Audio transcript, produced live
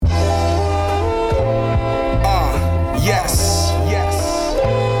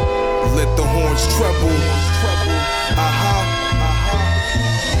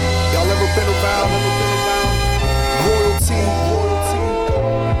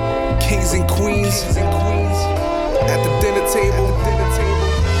kings and queens at the dinner table.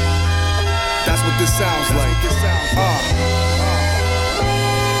 That's what this sounds like.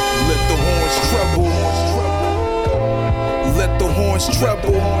 Let the horns treble. Let the horns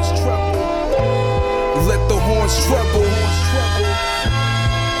treble. Let the horns treble.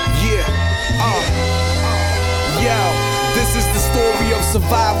 This is the story of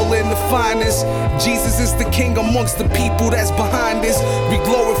survival in the finest. Jesus is the king amongst the people that's behind this. We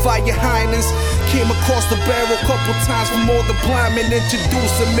glorify your highness. Came across the barrel couple times from all the blind men.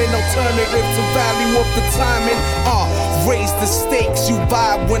 Introduce them an alternative to value of the timing. Raise the stakes, you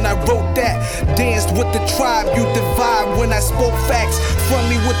vibe when I wrote that. Danced with the tribe, you divide when I spoke facts.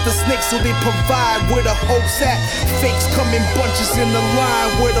 Friendly with the snakes so they provide where the hope's at. Fakes come in bunches in the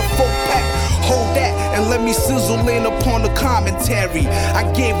line where the folk pack. Hold that and let me sizzle in upon the commentary. I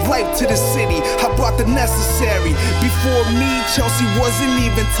gave life to the city, I brought the necessary. Before me, Chelsea wasn't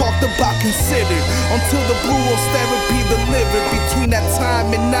even talked about, considered. Until the blue rose therapy delivered. Between that time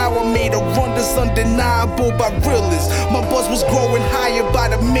and now, I made a run that's undeniable by realists. My buzz was growing higher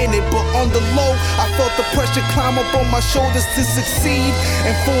by the minute, but on the low, I felt the pressure climb up on my shoulders to succeed.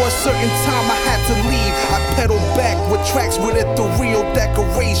 And for a certain time, I had to leave. I pedaled back with tracks with ethereal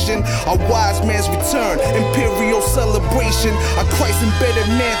decoration. A wise man's return, imperial celebration. A Christ-embedded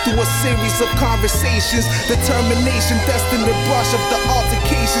man through a series of conversations. Determination destined to brush up the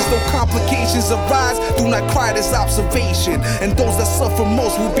altercations. Though complications arise, do not cry, this observation. And those that suffer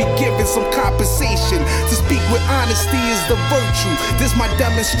most will be given some compensation. To speak with honesty is the virtue, this my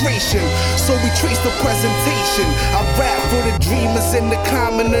demonstration. So we trace the presentation. I rap for the dreamers and the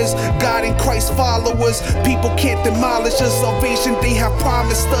commoners, God and Christ followers. People can't demolish us, salvation they have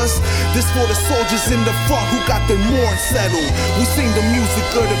promised us. This for the soldiers in the front who got their mourn settled. We sing the music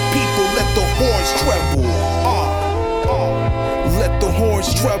of the people, let the horns treble. Let the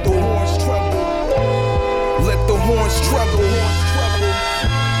horns treble. Let the horns treble.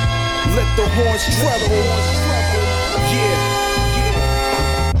 Let the horns treble. Yeah.